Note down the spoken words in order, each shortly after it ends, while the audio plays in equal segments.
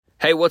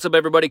Hey, what's up,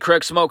 everybody?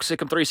 Craig Smoak,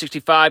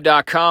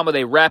 Sikkim365.com with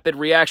a rapid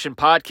reaction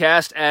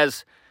podcast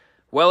as,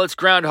 well, it's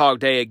Groundhog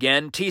Day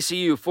again.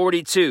 TCU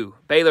 42,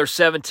 Baylor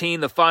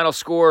 17, the final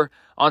score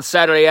on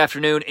Saturday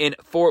afternoon in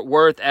Fort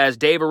Worth as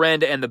Dave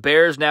Aranda and the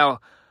Bears now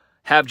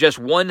have just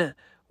 1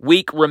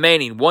 game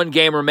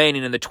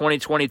remaining in the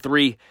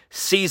 2023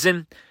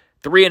 season.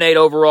 3-8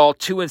 overall,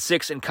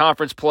 2-6 in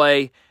conference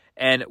play,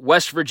 and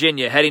West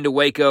Virginia heading to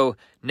Waco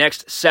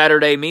next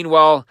Saturday.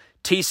 Meanwhile,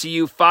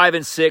 TCU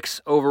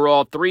 5-6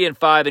 overall,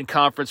 3-5 in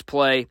conference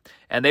play,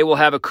 and they will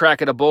have a crack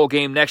at a bowl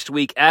game next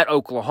week at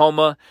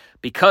Oklahoma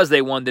because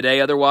they won today.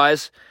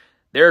 Otherwise,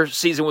 their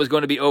season was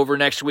going to be over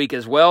next week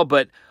as well,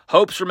 but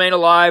hopes remain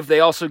alive.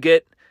 They also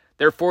get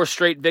their 4th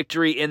straight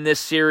victory in this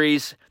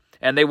series,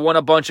 and they won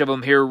a bunch of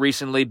them here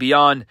recently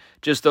beyond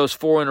just those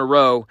 4 in a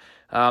row.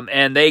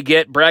 And they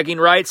get bragging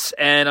rights,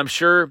 and I'm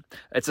sure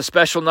it's a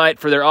special night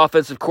for their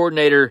offensive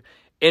coordinator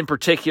in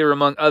particular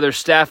among other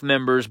staff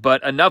members,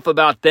 but enough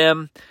about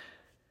them.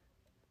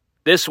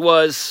 This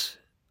was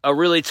a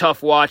really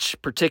tough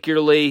watch,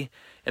 particularly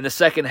in the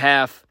second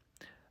half.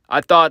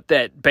 I thought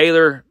that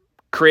Baylor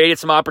created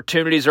some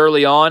opportunities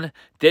early on,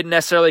 didn't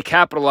necessarily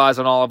capitalize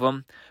on all of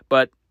them,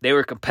 but they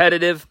were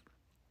competitive.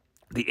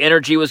 The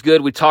energy was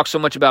good. We talked so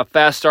much about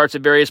fast starts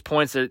at various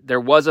points. There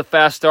was a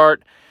fast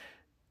start.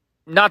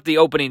 Not the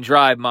opening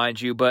drive,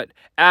 mind you, but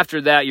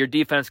after that, your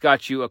defense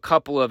got you a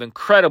couple of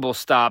incredible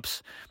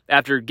stops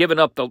after giving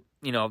up the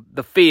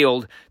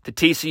field to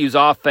TCU's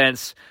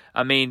offense.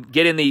 I mean,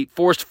 getting the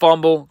forced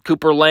fumble,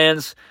 Cooper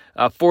Lands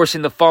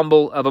forcing the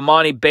fumble of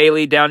Amani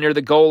Bailey down near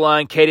the goal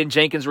line, Caden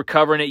Jenkins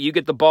recovering it. You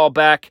get the ball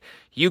back,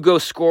 you go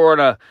score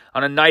on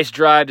a nice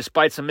drive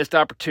despite some missed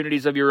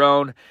opportunities of your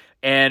own,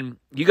 and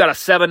you got a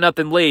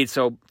 7-0 lead.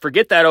 So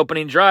forget that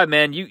opening drive,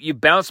 man. You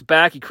bounce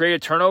back, you create a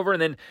turnover,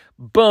 and then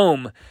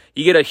boom,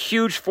 you get a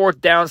huge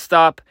 4th down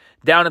stop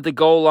down at the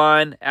goal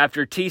line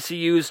after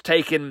TCU's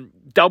taken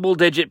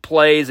double-digit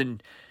plays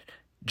and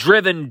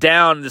driven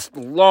down this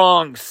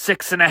long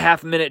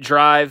 6.5-minute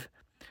drive.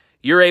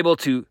 You're able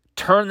to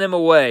turn them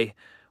away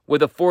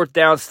with a 4th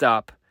down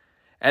stop.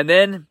 And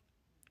then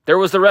there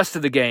was the rest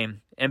of the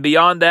game. And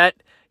beyond that,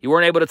 you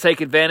weren't able to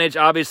take advantage,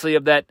 obviously,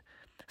 of that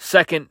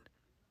second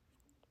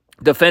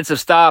defensive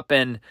stop,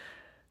 and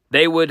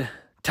they would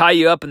tie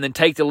you up and then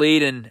take the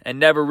lead and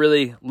never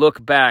really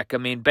look back. I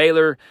mean,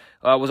 Baylor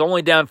was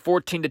only down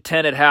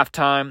 14-10 at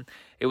halftime.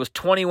 It was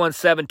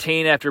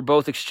 21-17 after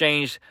both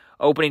exchanged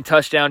opening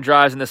touchdown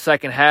drives in the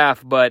second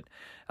half, but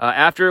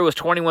after it was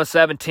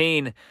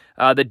 21-17,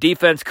 the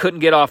defense couldn't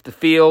get off the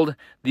field.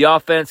 The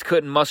offense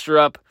couldn't muster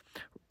up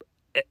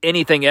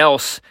anything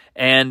else,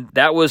 and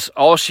that was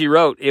all she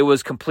wrote. It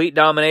was complete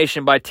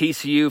domination by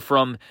TCU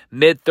from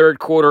mid-third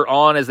quarter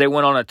on as they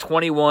went on a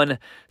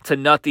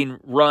 21-0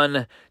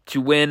 run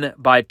to win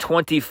by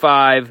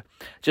 25.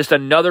 Just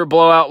another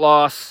blowout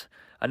loss,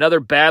 another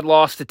bad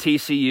loss to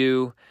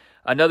TCU,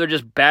 another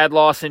just bad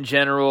loss in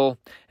general,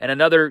 and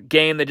another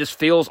game that just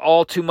feels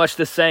all too much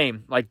the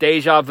same, like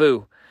deja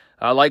vu,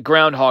 like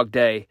Groundhog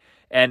Day.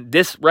 And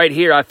this right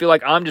here, I feel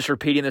like I'm just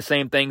repeating the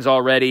same things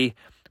already.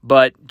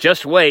 But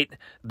just wait,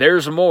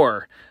 there's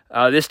more.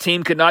 This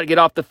team could not get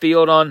off the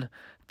field on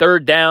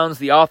 3rd downs.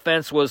 The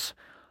offense was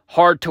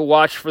hard to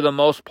watch for the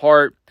most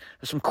part.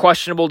 There's some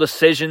questionable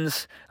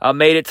decisions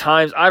made at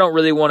times. I don't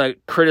really want to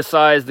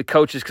criticize the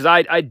coaches because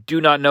I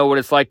do not know what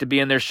it's like to be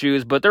in their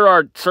shoes. But there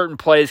are certain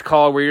plays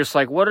called where you're just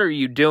like, what are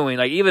you doing?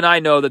 Like, even I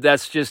know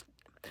that's just,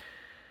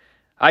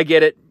 I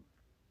get it.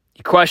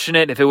 You question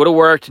it. If it would have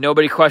worked,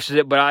 nobody questions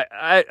it. But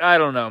I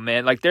don't know,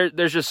 man. Like,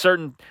 there's just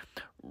certain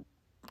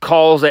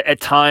calls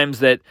at times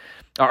that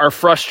are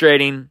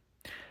frustrating.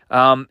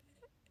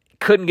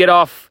 Couldn't get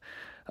off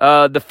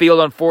the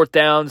field on 3rd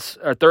downs,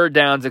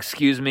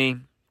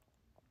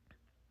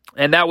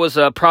 and that was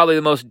probably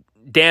the most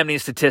damning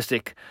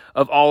statistic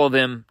of all of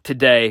them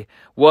today,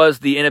 was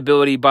the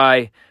inability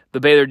by the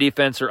Baylor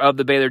defense, or of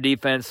the Baylor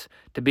defense,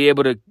 to be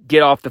able to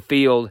get off the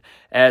field,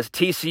 as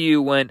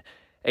TCU went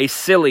a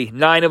silly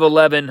 9 of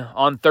 11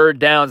 on 3rd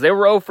downs. They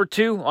were 0 for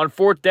 2 on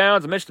 4th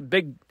downs. I mentioned a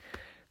big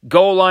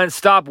goal line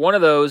stop, one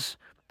of those,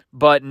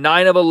 but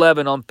 9 of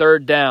 11 on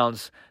 3rd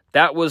downs.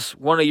 That was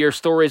one of your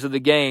stories of the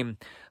game.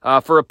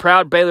 For a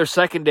proud Baylor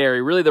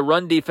secondary, really the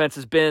run defense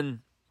has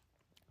been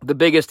the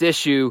biggest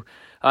issue.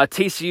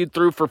 TCU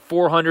threw for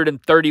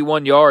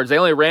 431 yards. They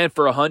only ran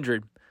for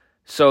 100.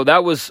 So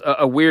that was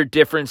a weird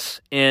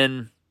difference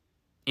in,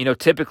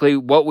 typically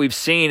what we've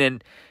seen.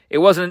 And it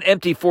wasn't an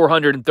empty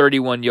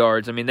 431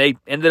 yards. I mean, they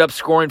ended up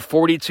scoring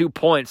 42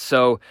 points.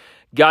 So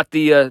got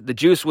the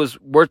juice was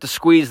worth the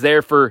squeeze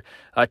there for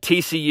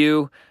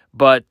TCU,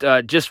 but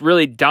just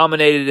really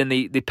dominated in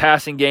the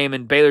passing game,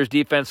 and Baylor's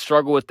defense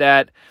struggled with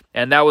that,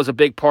 and that was a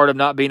big part of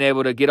not being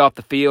able to get off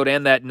the field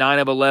and that 9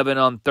 of 11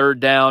 on 3rd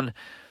down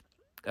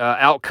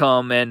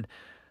outcome. And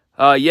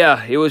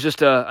it was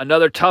just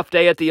another tough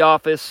day at the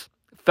office.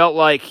 Felt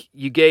like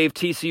you gave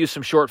TCU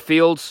some short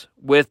fields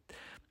with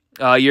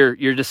your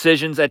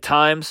decisions at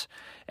times,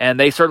 and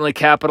they certainly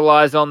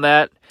capitalized on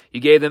that. You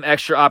gave them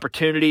extra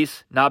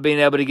opportunities, not being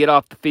able to get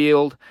off the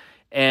field,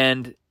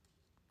 and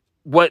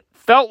what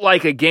felt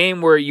like a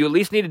game where you at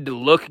least needed to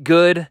look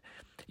good.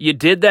 You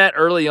did that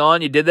early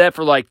on. You did that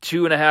for like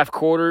 2.5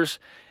 quarters.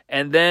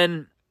 And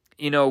then,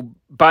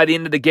 by the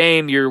end of the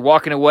game, you're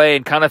walking away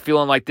and kind of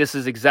feeling like this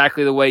is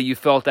exactly the way you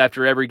felt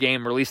after every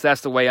game, or at least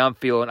that's the way I'm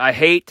feeling. I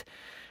hate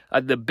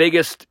the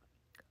biggest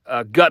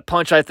gut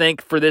punch, I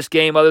think, for this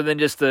game, other than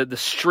just the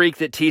streak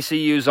that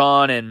TCU's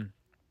on and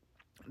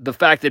the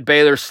fact that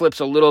Baylor slips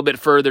a little bit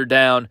further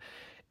down,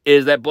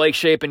 is that Blake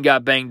Shapen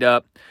got banged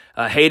up.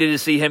 Hated to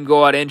see him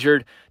go out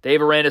injured.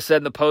 Dave Aranda said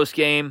in the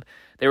postgame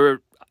they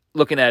were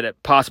looking at a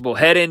possible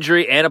head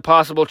injury and a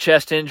possible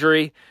chest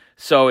injury.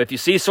 So if you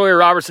see Sawyer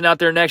Robertson out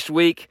there next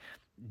week,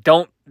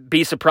 don't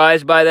be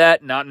surprised by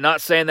that.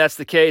 Not saying that's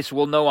the case.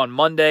 We'll know on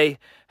Monday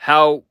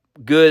how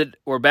good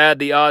or bad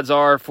the odds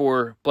are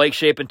for Blake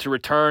Shapen to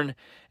return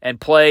and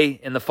play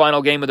in the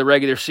final game of the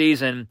regular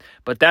season.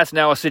 But that's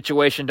now a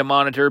situation to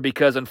monitor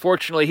because,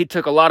 unfortunately, he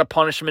took a lot of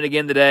punishment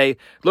again today.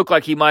 Looked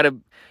like he might have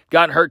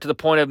gotten hurt to the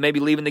point of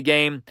maybe leaving the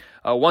game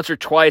once or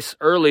twice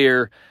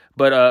earlier.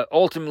 But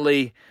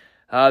ultimately,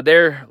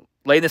 there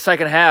late in the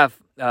second half,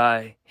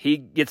 he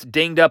gets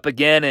dinged up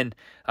again and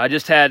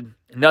just had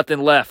nothing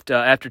left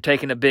after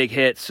taking a big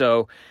hit.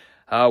 So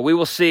we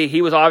will see.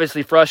 He was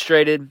obviously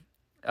frustrated.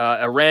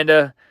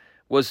 Aranda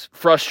was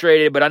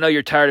frustrated, but I know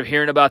you're tired of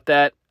hearing about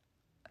that.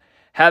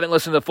 Haven't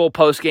listened to the full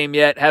postgame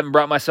yet. Haven't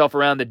brought myself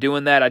around to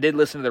doing that. I did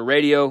listen to the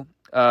radio,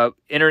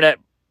 internet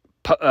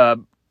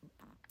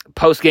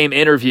postgame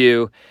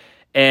interview,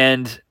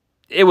 and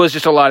it was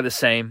just a lot of the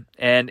same.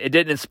 And it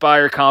didn't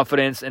inspire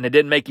confidence, and it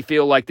didn't make you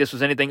feel like this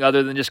was anything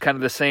other than just kind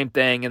of the same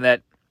thing, and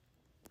that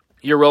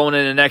you're rolling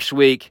into next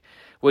week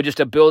with just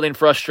a building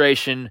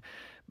frustration,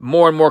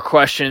 more and more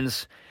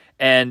questions,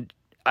 and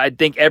I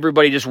think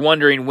everybody just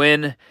wondering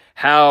when,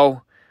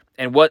 how,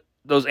 and what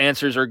those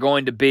answers are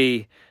going to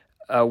be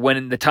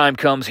when the time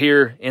comes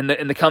here in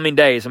the coming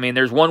days. I mean,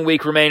 there's 1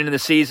 week remaining in the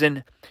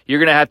season. You're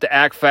going to have to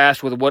act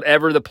fast with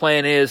whatever the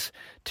plan is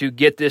to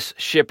get this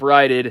ship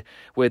righted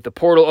with the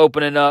portal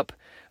opening up.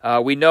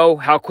 We know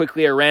how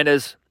quickly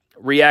Aranda's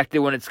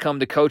reacted when it's come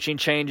to coaching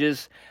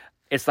changes.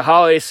 It's the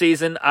holiday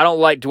season. I don't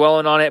like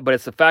dwelling on it, but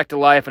it's a fact of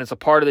life, and it's a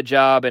part of the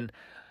job, and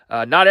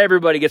not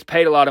everybody gets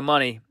paid a lot of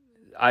money.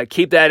 I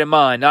keep that in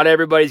mind. Not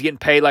everybody's getting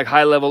paid like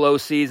high-level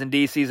OCs and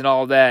DCs and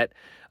all of that.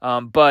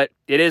 But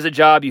it is a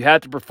job you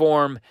have to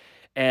perform,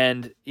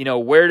 and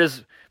where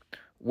does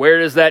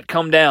that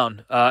come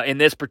down in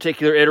this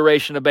particular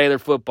iteration of Baylor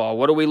football?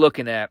 What are we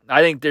looking at?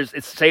 I think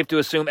it's safe to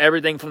assume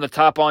everything from the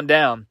top on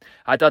down.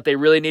 I thought they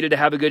really needed to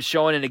have a good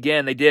showing, and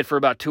again, they did for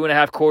about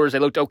 2.5 quarters. They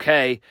looked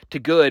okay to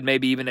good,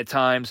 maybe even at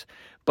times,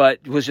 but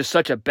it was just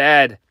such a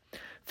bad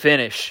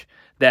finish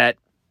that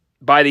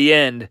by the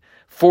end,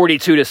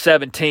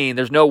 42-17,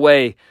 there's no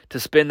way to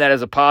spin that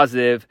as a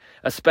positive,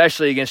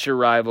 especially against your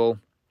rival,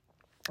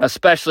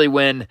 especially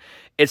when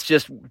it's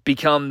just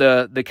become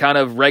the kind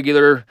of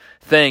regular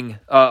thing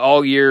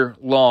all year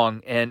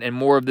long and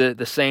more of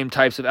the same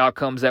types of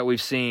outcomes that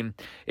we've seen.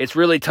 It's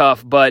really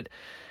tough, but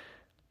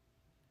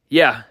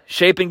yeah,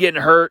 Shapen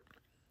getting hurt.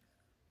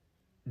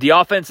 The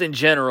offense in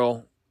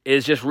general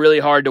is just really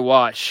hard to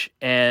watch,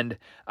 and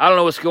I don't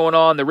know what's going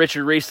on. The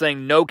Richard Reese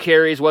thing, no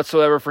carries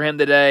whatsoever for him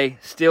today,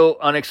 still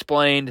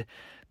unexplained.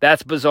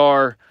 That's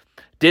bizarre.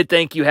 Did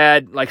think you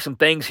had like some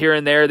things here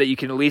and there that you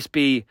can at least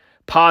be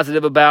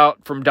positive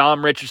about from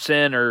Dom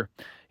Richardson or,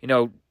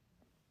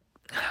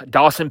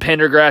 Dawson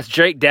Pendergrass,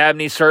 Jake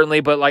Dabney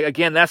certainly, but like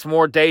again, that's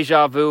more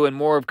deja vu and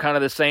more of kind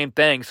of the same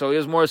thing. So it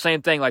was more the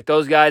same thing. Like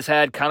those guys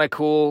had kind of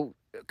cool,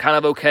 kind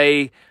of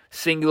okay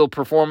singular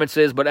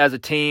performances, but as a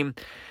team,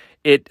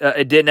 it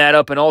didn't add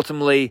up, and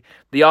ultimately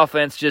the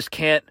offense just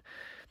can't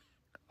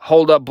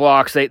hold up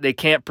blocks. They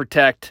can't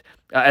protect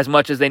as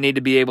much as they need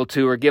to be able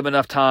to, or give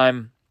enough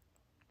time,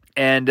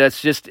 and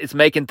it's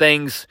making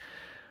things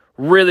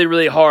really,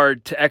 really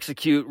hard to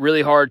execute,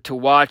 really hard to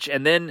watch.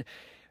 And then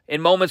in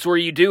moments where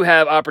you do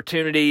have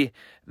opportunity,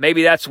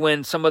 maybe that's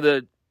when some of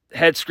the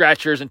head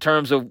scratchers in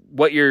terms of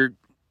what you're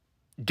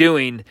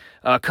doing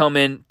come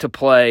into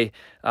play.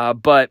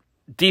 But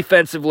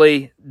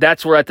defensively,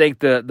 that's where I think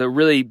the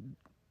really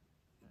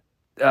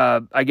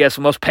I guess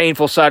the most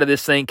painful side of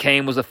this thing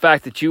came was the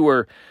fact that you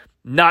were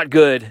not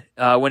good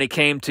when it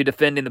came to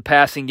defending the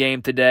passing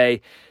game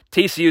today.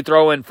 TCU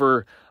throwing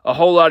for a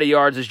whole lot of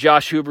yards as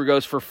Josh Huber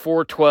goes for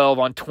 412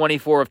 on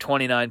 24 of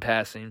 29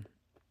 passing.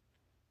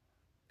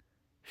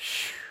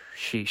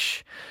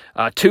 Sheesh.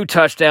 2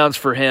 touchdowns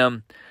for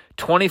him.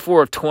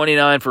 24 of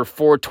 29 for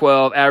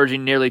 412,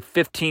 averaging nearly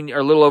 15 or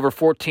a little over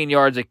 14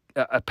 yards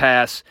a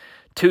pass.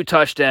 2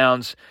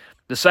 touchdowns.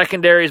 The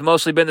secondary has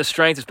mostly been the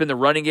strength. It's been the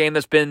running game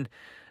that's been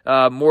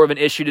more of an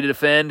issue to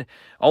defend.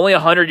 Only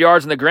 100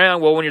 yards on the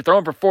ground. Well, when you're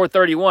throwing for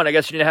 431, I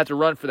guess you didn't have to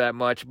run for that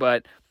much.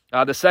 But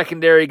the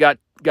secondary got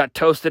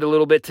toasted a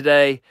little bit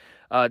today.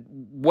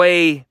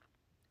 Way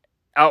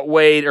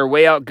outweighed or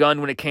way outgunned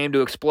when it came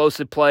to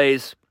explosive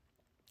plays.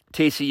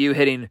 TCU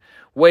hitting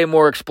way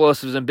more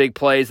explosives and big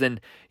plays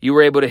than you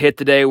were able to hit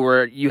today,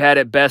 where you had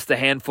at best a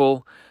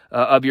handful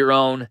of your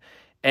own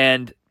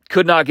and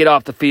could not get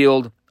off the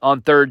field on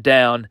third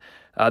down.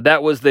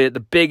 That was the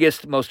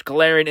biggest, most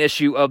glaring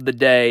issue of the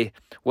day,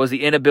 was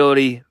the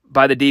inability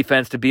by the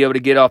defense to be able to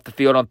get off the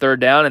field on third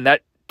down, and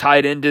that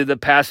tied into the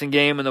passing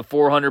game and the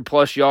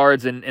 400-plus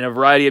yards in a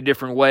variety of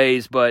different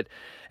ways. But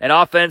an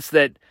offense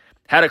that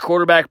had a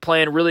quarterback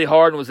playing really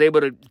hard and was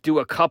able to do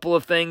a couple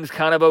of things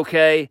kind of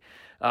okay.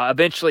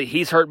 Eventually,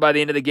 he's hurt by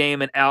the end of the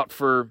game and out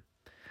for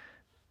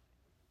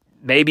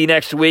maybe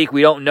next week.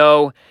 We don't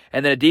know.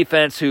 And then a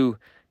defense who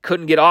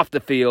couldn't get off the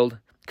field,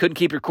 couldn't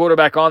keep your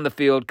quarterback on the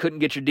field, couldn't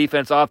get your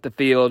defense off the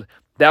field.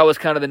 That was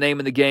kind of the name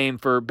of the game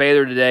for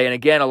Baylor today. And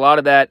again, a lot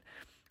of that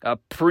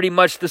pretty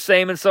much the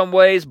same in some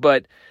ways,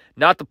 but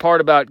not the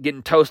part about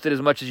getting toasted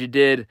as much as you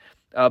did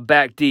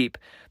back deep.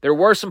 There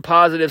were some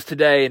positives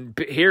today, and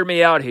hear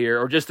me out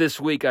here, or just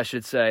this week, I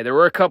should say. There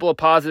were a couple of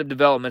positive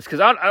developments, because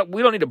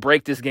we don't need to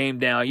break this game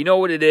down. You know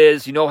what it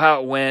is. You know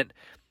how it went.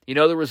 You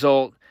know the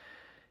result.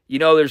 You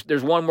know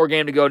there's one more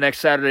game to go next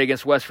Saturday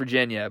against West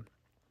Virginia.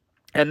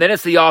 And then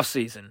it's the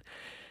offseason.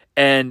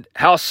 And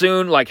how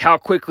soon, how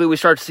quickly we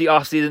start to see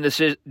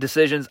offseason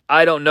decisions,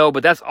 I don't know,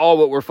 but that's all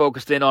what we're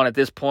focused in on at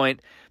this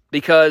point,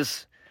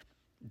 because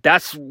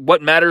that's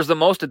what matters the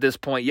most at this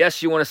point.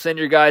 Yes, you want to send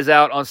your guys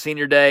out on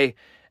senior day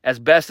as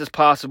best as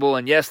possible,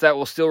 and yes, that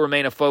will still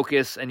remain a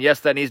focus, and yes,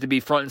 that needs to be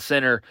front and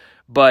center.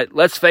 But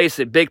let's face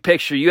it, big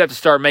picture, you have to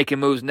start making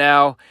moves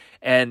now,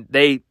 and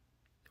they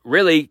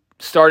really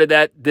started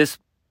that this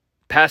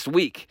past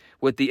week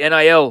with the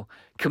NIL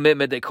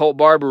commitment that Colt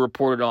Barber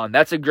reported on.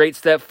 That's a great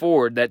step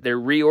forward, that they're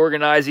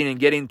reorganizing and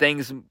getting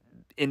things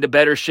into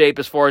better shape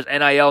as far as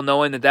NIL,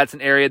 knowing that that's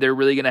an area they're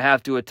really going to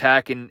have to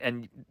attack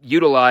and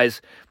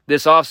utilize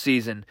this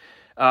offseason.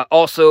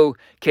 Also,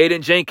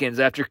 Caden Jenkins,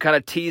 after kind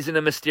of teasing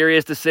a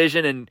mysterious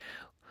decision, and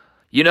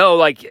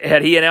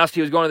had he announced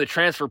he was going to the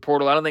transfer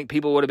portal, I don't think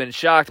people would have been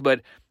shocked,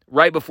 but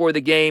right before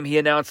the game, he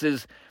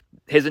announces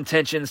his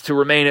intentions to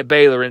remain at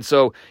Baylor. And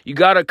so you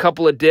got a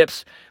couple of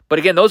dips, but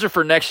again, those are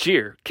for next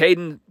year.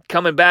 Caden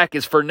coming back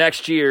is for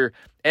next year.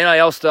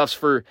 NIL stuff's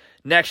for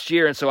next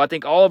year. And so I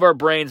think all of our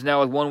brains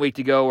now with 1 week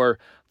to go are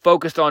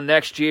focused on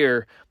next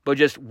year, but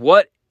just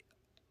what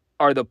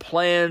are the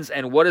plans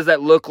and what does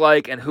that look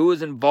like and who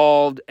is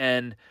involved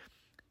and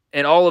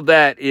all of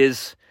that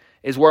is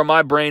where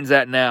my brain's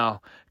at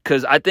now,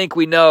 because I think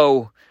we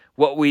know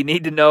what we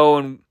need to know,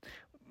 and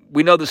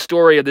we know the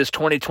story of this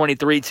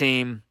 2023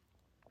 team.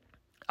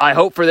 I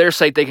hope for their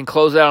sake they can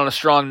close out on a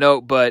strong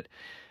note, but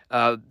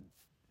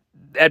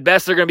at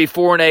best they're going to be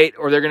 4-8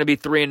 or they're going to be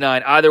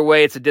 3-9. Either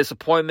way, it's a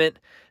disappointment.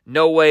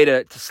 No way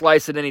to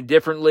slice it any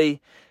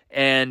differently,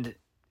 and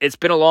it's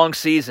been a long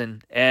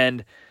season,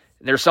 and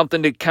there's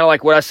something to kind of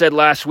like what I said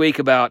last week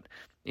about,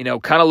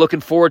 kind of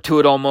looking forward to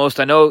it almost.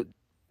 I know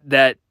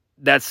that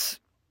that's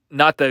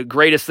not the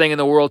greatest thing in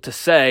the world to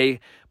say,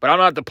 but I'm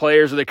not the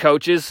players or the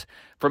coaches.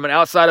 From an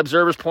outside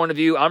observer's point of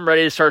view, I'm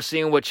ready to start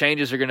seeing what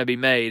changes are going to be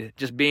made,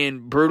 just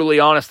being brutally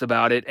honest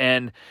about it.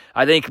 And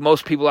I think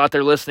most people out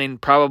there listening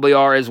probably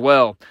are as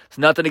well. It's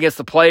nothing against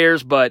the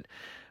players, but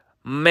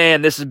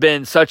man, this has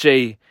been such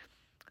a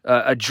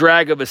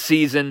drag of a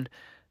season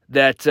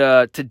that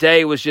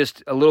today was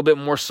just a little bit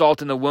more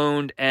salt in the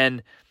wound,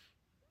 and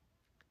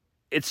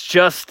it's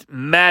just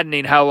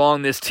maddening how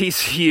long this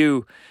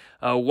TCU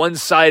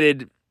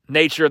one-sided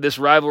nature of this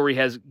rivalry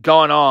has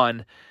gone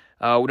on,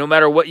 no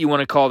matter what you want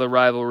to call the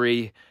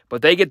rivalry.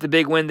 But they get the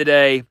big win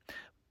today,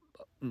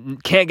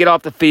 can't get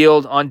off the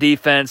field on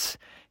defense,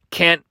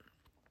 can't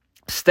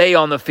stay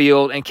on the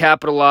field and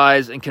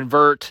capitalize and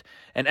convert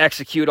and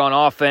execute on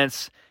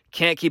offense.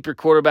 Can't keep your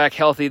quarterback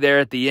healthy there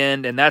at the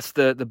end, and that's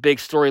the big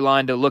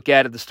storyline to look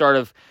at the start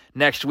of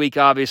next week,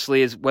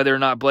 obviously, is whether or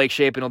not Blake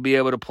Shapen will be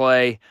able to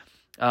play.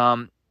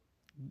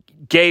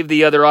 Gave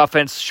the other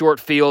offense short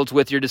fields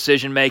with your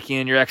decision-making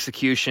and your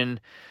execution.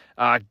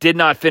 Did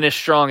not finish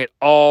strong at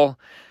all.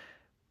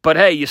 But,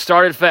 hey, you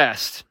started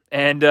fast,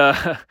 and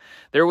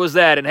there was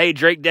that. And, hey,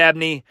 Drake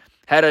Dabney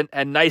had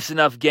a nice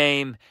enough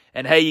game,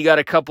 and, hey, you got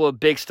a couple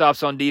of big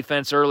stops on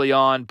defense early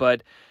on,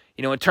 but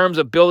in terms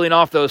of building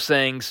off those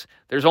things,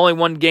 there's only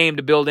one game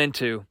to build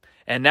into.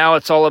 And now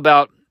it's all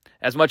about,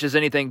 as much as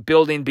anything,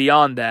 building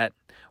beyond that.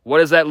 What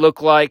does that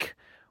look like?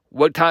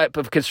 What type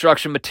of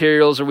construction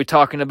materials are we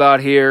talking about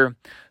here?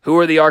 Who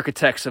are the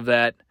architects of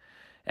that?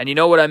 And you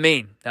know what I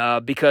mean.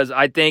 Because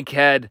I think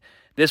had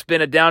this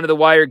been a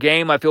down-to-the-wire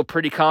game, I feel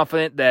pretty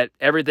confident that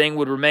everything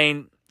would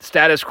remain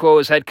status quo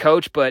as head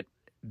coach. But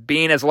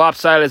being as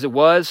lopsided as it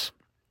was,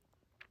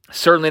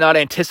 certainly not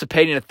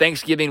anticipating a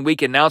Thanksgiving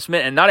week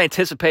announcement and not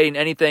anticipating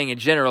anything in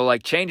general.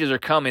 Like, changes are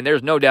coming.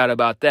 There's no doubt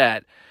about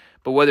that.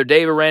 But whether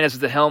Dave Aranda is at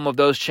the helm of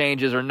those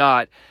changes or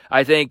not,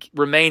 I think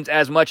remains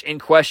as much in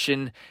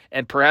question,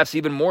 and perhaps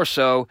even more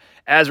so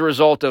as a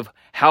result of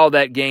how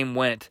that game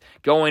went.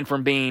 Going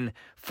from being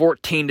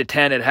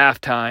 14-10 at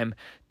halftime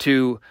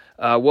to,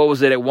 what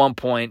was it at one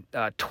point?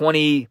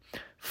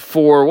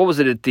 24, what was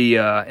it at the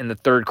in the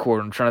third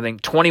quarter? I'm trying to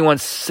think.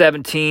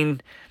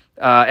 21-17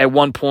 at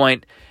one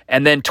point.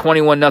 And then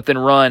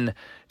 21-0 run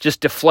just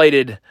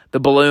deflated the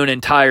balloon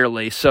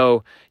entirely.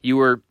 So you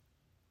were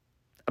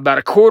about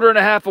a quarter and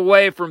a half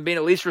away from being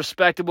at least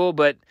respectable,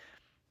 but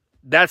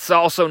that's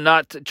also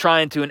not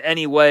trying to in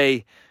any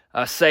way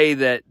say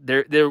that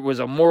there was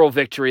a moral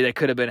victory that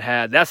could have been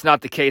had. That's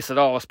not the case at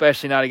all,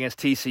 especially not against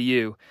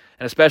TCU,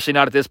 and especially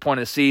not at this point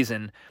in the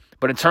season.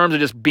 But in terms of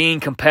just being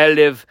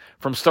competitive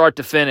from start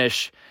to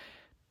finish,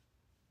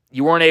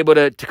 you weren't able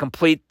to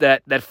complete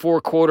that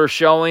four-quarter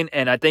showing,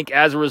 and I think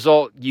as a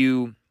result,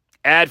 you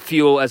add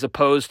fuel as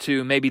opposed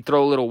to maybe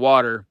throw a little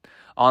water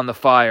on the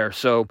fire.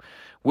 So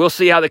we'll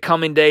see how the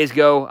coming days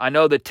go. I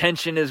know the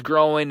tension is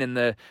growing and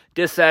the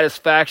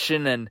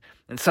dissatisfaction and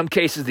in some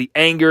cases the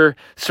anger,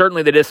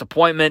 certainly the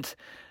disappointment.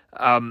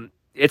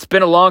 It's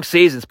been a long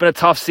season. It's been a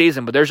tough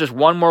season, but there's just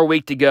one more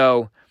week to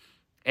go,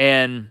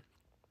 and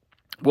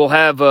we'll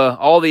have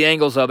all the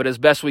angles of it as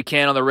best we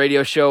can on the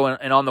radio show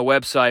and on the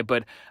website.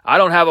 But I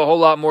don't have a whole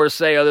lot more to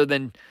say other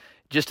than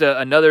just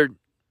another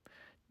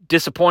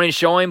disappointing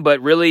showing, but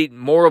really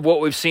more of what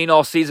we've seen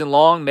all season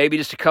long, maybe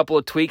just a couple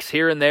of tweaks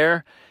here and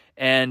there.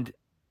 And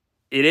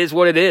it is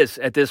what it is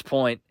at this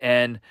point.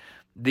 And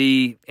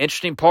the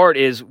interesting part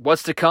is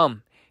what's to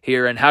come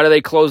here and how do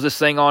they close this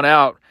thing on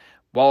out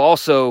while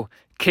also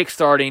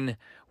kickstarting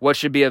what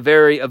should be a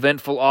very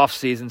eventful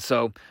offseason.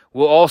 So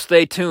we'll all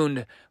stay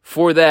tuned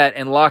for that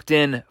and locked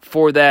in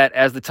for that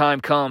as the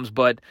time comes.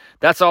 But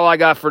that's all I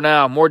got for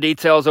now. More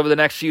details over the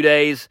next few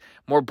days,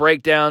 more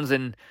breakdowns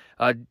and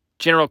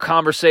general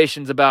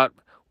conversations about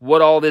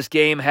what all this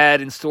game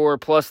had in store,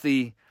 plus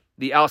the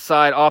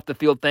outside,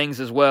 off-the-field things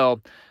as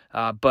well.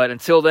 But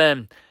until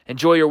then,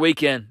 enjoy your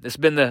weekend. This has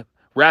been the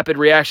Rapid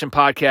Reaction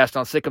Podcast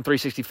on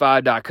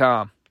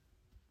SicEm365.com.